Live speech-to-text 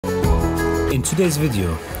In today's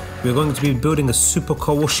video, we're going to be building a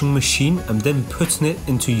supercar washing machine and then putting it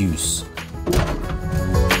into use.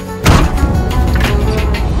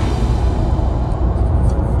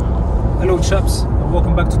 Hello chaps, and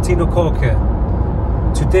welcome back to Tino Car Care.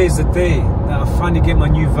 Today is the day that I finally get my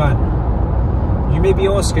new van. You may be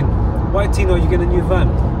asking, why Tino are you getting a new van?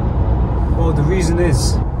 Well, the reason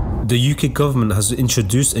is the UK government has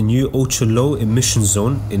introduced a new ultra-low emission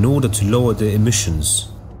zone in order to lower the emissions.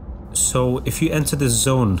 So if you enter this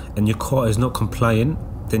zone and your car is not compliant,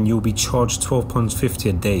 then you'll be charged £12.50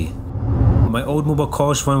 a day. My old mobile car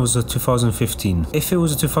wash van was a 2015. If it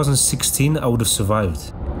was a 2016, I would have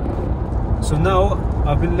survived. So now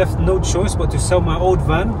I've been left no choice but to sell my old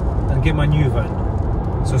van and get my new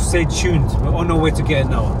van. So stay tuned, we're on our way to get it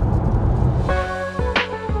now.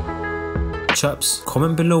 Chaps,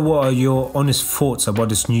 comment below what are your honest thoughts about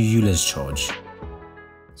this new ULEZ charge.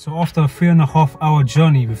 So after a 3.5 hour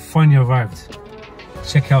journey, we finally arrived.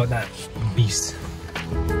 Check out that beast.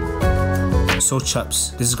 So chaps,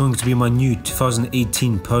 this is going to be my new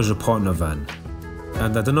 2018 Peugeot partner van.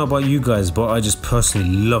 And I don't know about you guys, but I just personally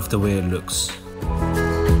love the way it looks.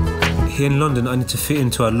 Here in London, I need to fit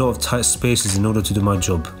into a lot of tight spaces in order to do my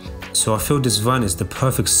job. So I feel this van is the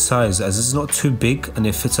perfect size as it's not too big and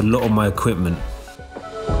it fits a lot of my equipment.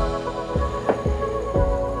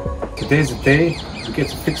 Today's the day we get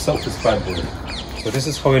to fix up this bad boy. So this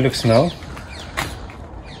is how it looks now.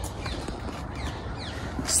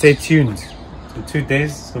 Stay tuned. In 2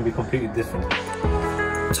 days it's going to be completely different.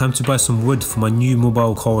 Time to buy some wood for my new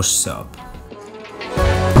mobile car wash setup.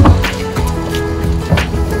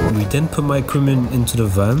 We then put my equipment into the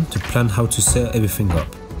van to plan how to set everything up.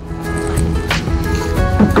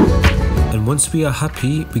 And once we are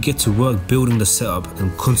happy, we get to work building the setup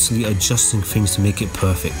and constantly adjusting things to make it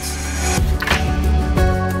perfect.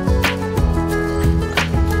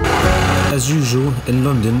 As usual, in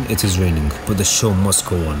London it is raining, but the show must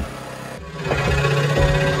go on.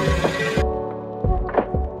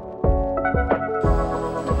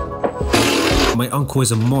 My uncle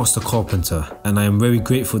is a master carpenter and I am very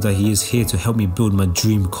grateful that he is here to help me build my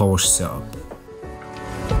dream car wash setup.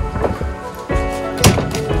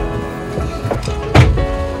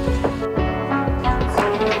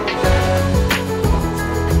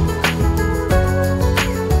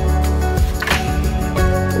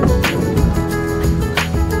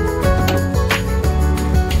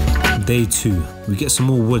 Day 2, we get some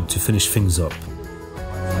more wood to finish things up.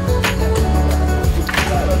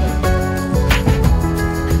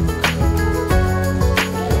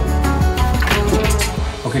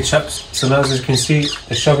 Okay chaps, so now as you can see,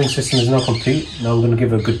 the shoving system is now complete. Now we're going to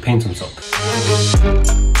give it a good paint on top.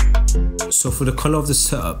 So for the colour of the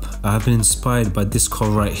setup, I have been inspired by this car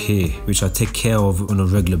right here, which I take care of on a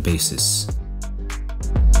regular basis.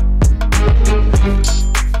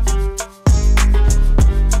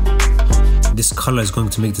 This colour is going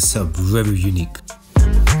to make the setup very unique.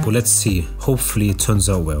 But let's see, hopefully it turns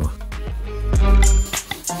out well.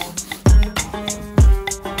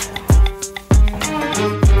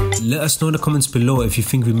 Let us know in the comments below if you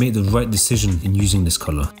think we made the right decision in using this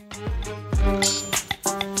colour.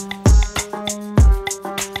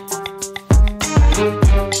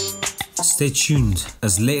 Stay tuned,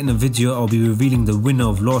 as late in the video I'll be revealing the winner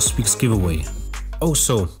of last week's giveaway.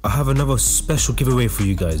 Also, I have another special giveaway for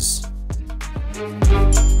you guys.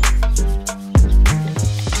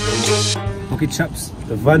 Okay chaps,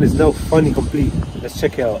 the van is now finally complete. Let's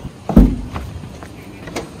check it out.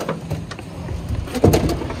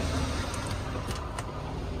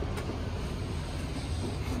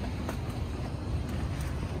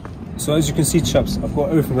 So as you can see chaps, I've got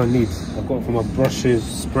everything I need. I've got for my brushes,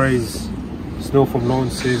 sprays, snow foam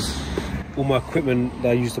lances, all my equipment that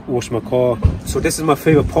I use to wash my car. So this is my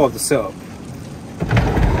favourite part of the setup.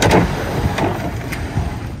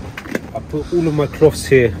 I put all of my cloths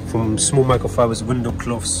here, from small microfibers, window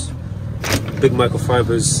cloths, big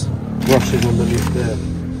microfibers, brushes underneath there.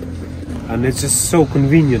 And it's just so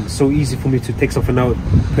convenient, so easy for me to take something out,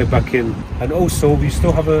 put it back in. And also we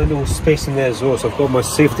still have a little space in there as well, so I've got my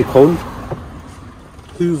safety cone,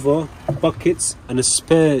 hoover, buckets and a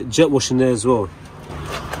spare jet wash in there as well.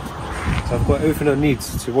 So I've got everything I need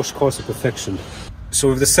to wash cars to perfection. So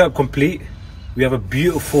with the setup complete, we have a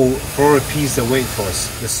beautiful Ferrari Pista waiting for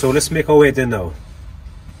us. So let's make our way there now.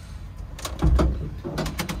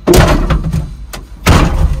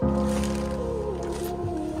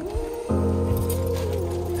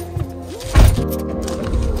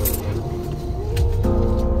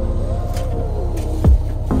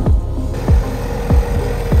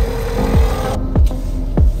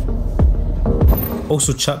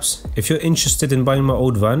 Also chaps, if you're interested in buying my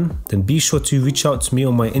old van, then be sure to reach out to me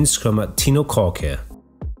on my Instagram at Tino Car Care.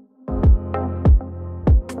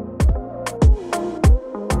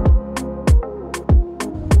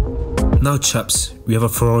 Now chaps, we have a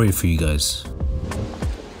Ferrari for you guys.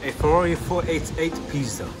 A Ferrari 488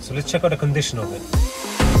 Pista. So let's check out the condition of it.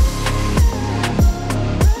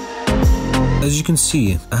 As you can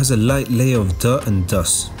see, it has a light layer of dirt and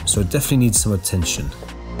dust, so it definitely needs some attention.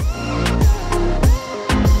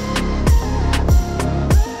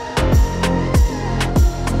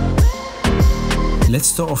 Let's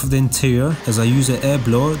start off with the interior, as I use an air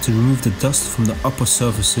blower to remove the dust from the upper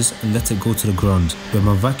surfaces and let it go to the ground, where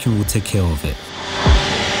my vacuum will take care of it.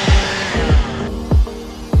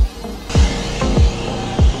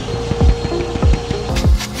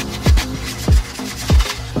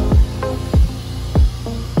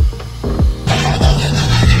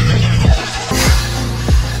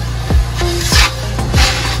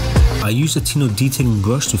 I use a Tino detailing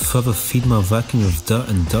brush to further feed my vacuum with dirt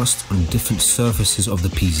and dust on different surfaces of the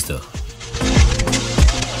Pista.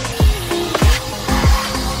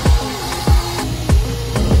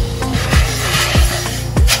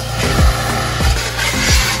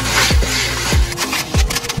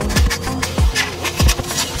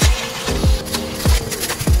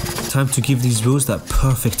 Time to give these wheels that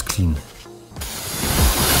perfect clean.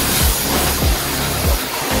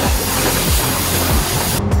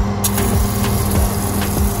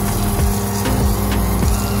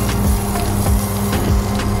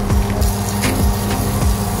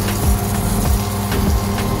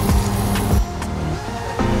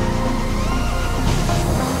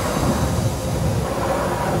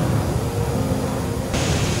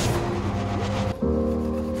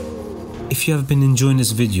 If you have been enjoying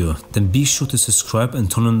this video, then be sure to subscribe and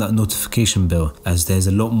turn on that notification bell, as there's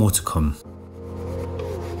a lot more to come.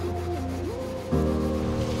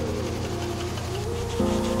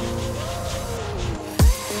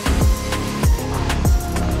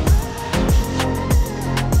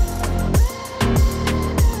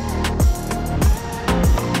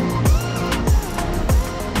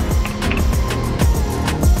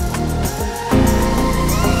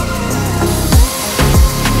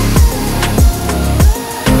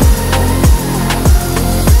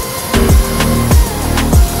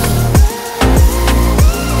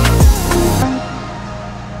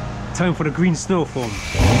 Time for the green snow foam.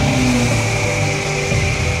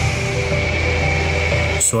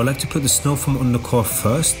 So I like to put the snow foam on the car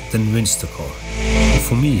first, then rinse the car.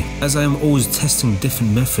 For me, as I am always testing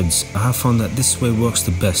different methods, I have found that this way works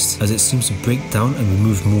the best, as it seems to break down and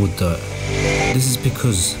remove more dirt. This is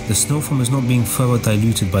because the snow foam is not being further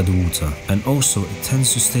diluted by the water, and also it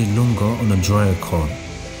tends to stay longer on a drier car.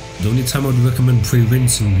 The only time I would recommend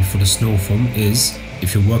pre-rinsing before the snow foam is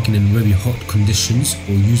if you're working in very hot conditions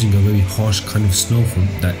or using a very harsh kind of snow foam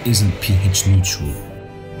that isn't pH neutral.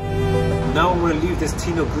 Now I'm going to leave this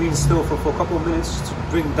Tino Green Snow Foam for a couple of minutes to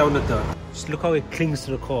bring down the dirt. Just look how it clings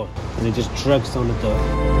to the car and it just drags down the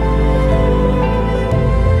dirt.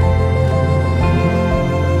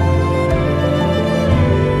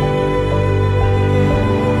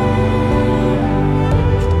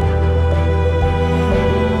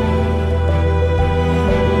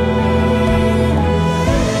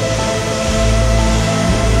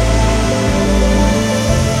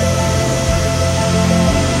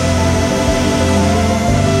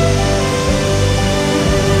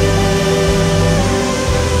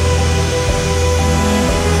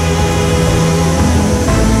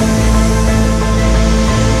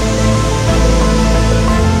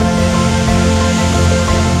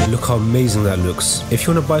 How amazing that looks. If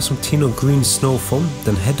you want to buy some Tino Green Snow Foam,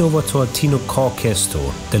 then head over to our Tino Car Care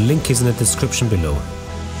store. The link is in the description below.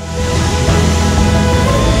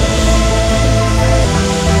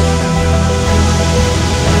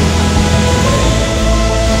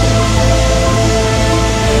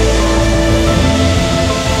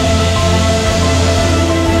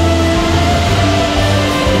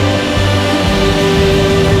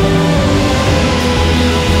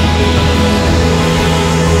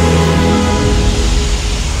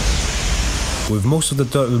 With most of the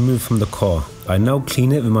dirt removed from the car, I now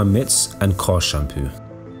clean it with my mitts and car shampoo.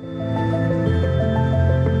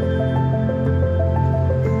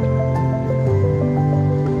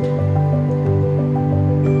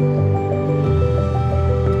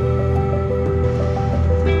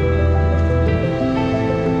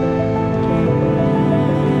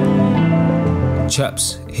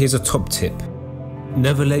 Chaps, here's a top tip.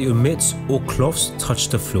 Never let your mitts or cloths touch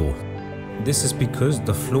the floor. This is because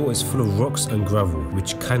the floor is full of rocks and gravel,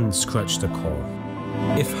 which can scratch the car.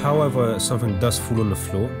 If however something does fall on the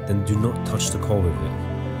floor, then do not touch the car with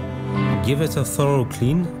it. Give it a thorough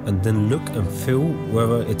clean and then look and feel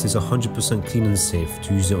whether it is 100% clean and safe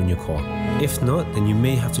to use it on your car. If not, then you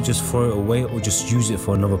may have to just throw it away or just use it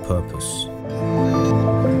for another purpose.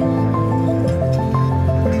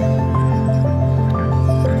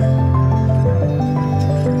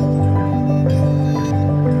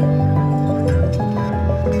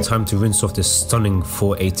 Time to rinse off this stunning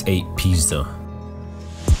 488 Pista.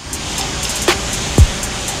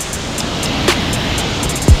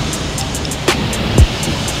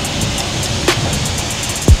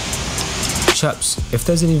 Chaps, if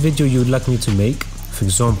there's any video you would like me to make, for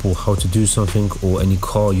example how to do something or any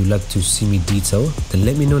car you'd like to see me detail, then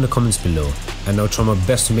let me know in the comments below and I'll try my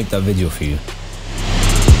best to make that video for you.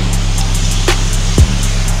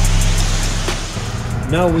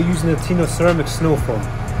 Now we're using the Tino ceramic snow foam.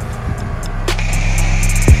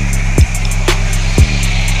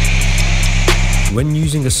 When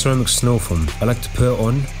using a ceramic snow foam, I like to put it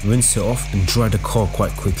on, rinse it off and dry the car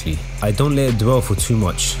quite quickly. I don't let it dwell for too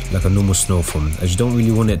much like a normal snow foam, as you don't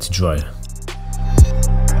really want it to dry.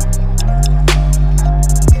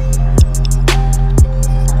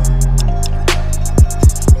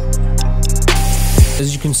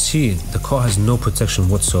 As you can see, the car has no protection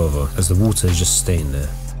whatsoever as the water is just staying there.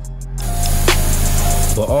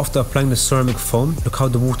 But after applying the ceramic foam, look how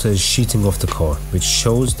the water is sheeting off the car, which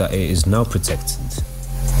shows that it is now protected.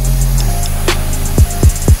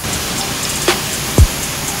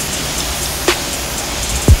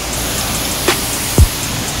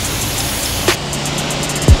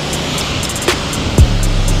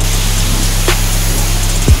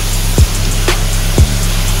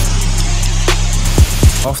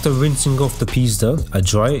 After rinsing off the Pista, I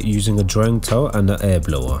dry it using a drying towel and an air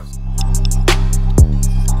blower.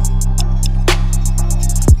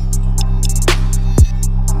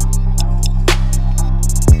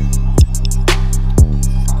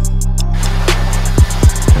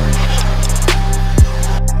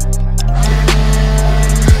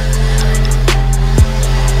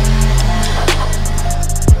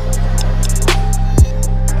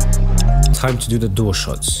 Time to do the door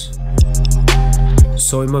shuts.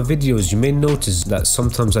 So in my videos you may notice that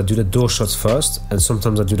sometimes I do the door shuts first and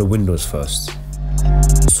sometimes I do the windows first.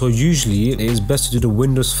 So usually it is best to do the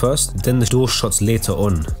windows first, then the door shuts later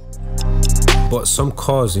on. But some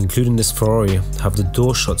cars, including this Ferrari, have the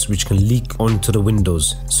door shuts which can leak onto the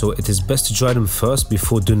windows, so it is best to dry them first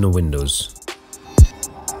before doing the windows.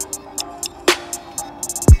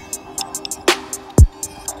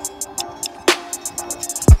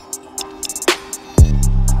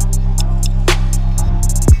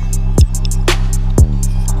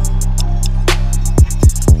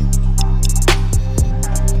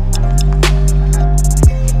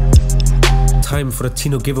 Time for the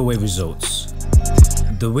Tino giveaway results.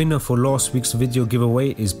 The winner for last week's video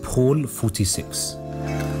giveaway is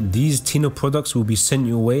Paul46. These Tino products will be sent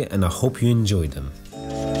your way and I hope you enjoy them.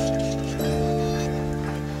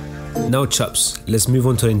 Now chaps, let's move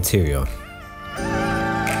on to the interior.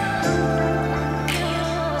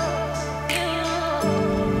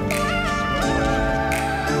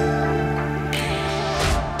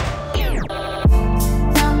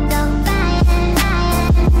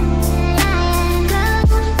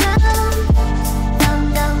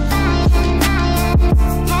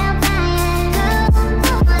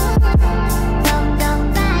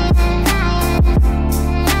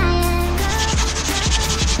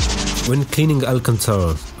 When cleaning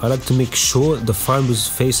Alcantara, I like to make sure the fibers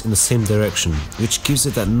face in the same direction, which gives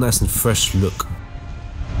it that nice and fresh look.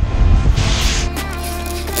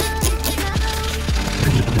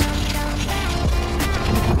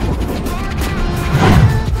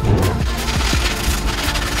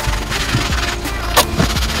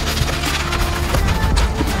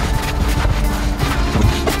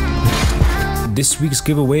 This week's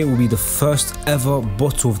giveaway will be the first ever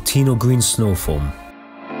bottle of Tino Green Snow Foam.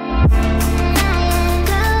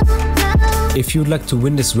 If you would like to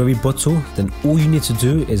win this very bottle, then all you need to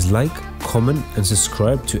do is like, comment and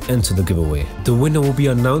subscribe to enter the giveaway. The winner will be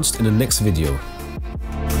announced in the next video.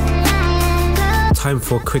 Time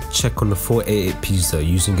for a quick check on the 488 Pista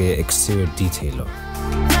using an exterior detailer.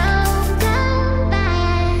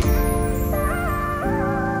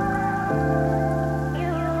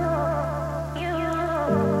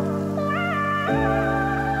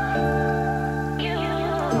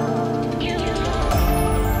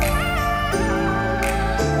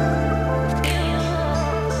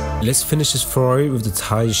 Let's finish this Ferrari with the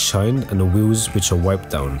tyres shined and the wheels which are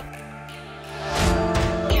wiped down.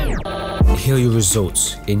 Here are your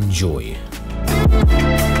results. Enjoy.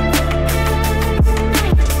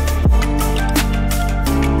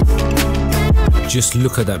 Just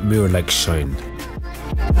look at that mirror-like shine.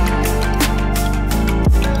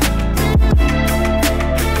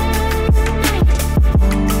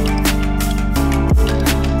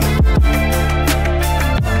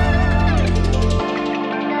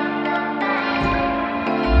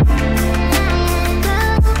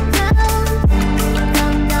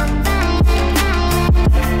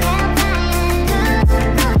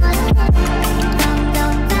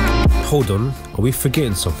 Hold on, are we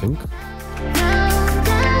forgetting something?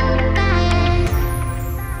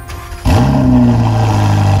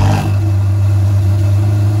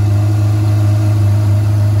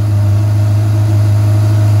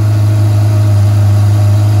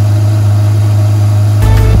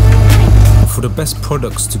 For the best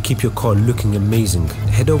products to keep your car looking amazing,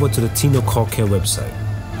 head over to the Tino Car Care website.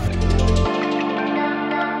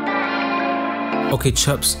 Okay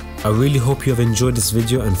chaps, I really hope you have enjoyed this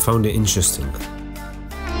video and found it interesting.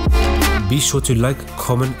 Be sure to like,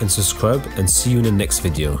 comment and subscribe, and see you in the next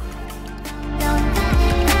video.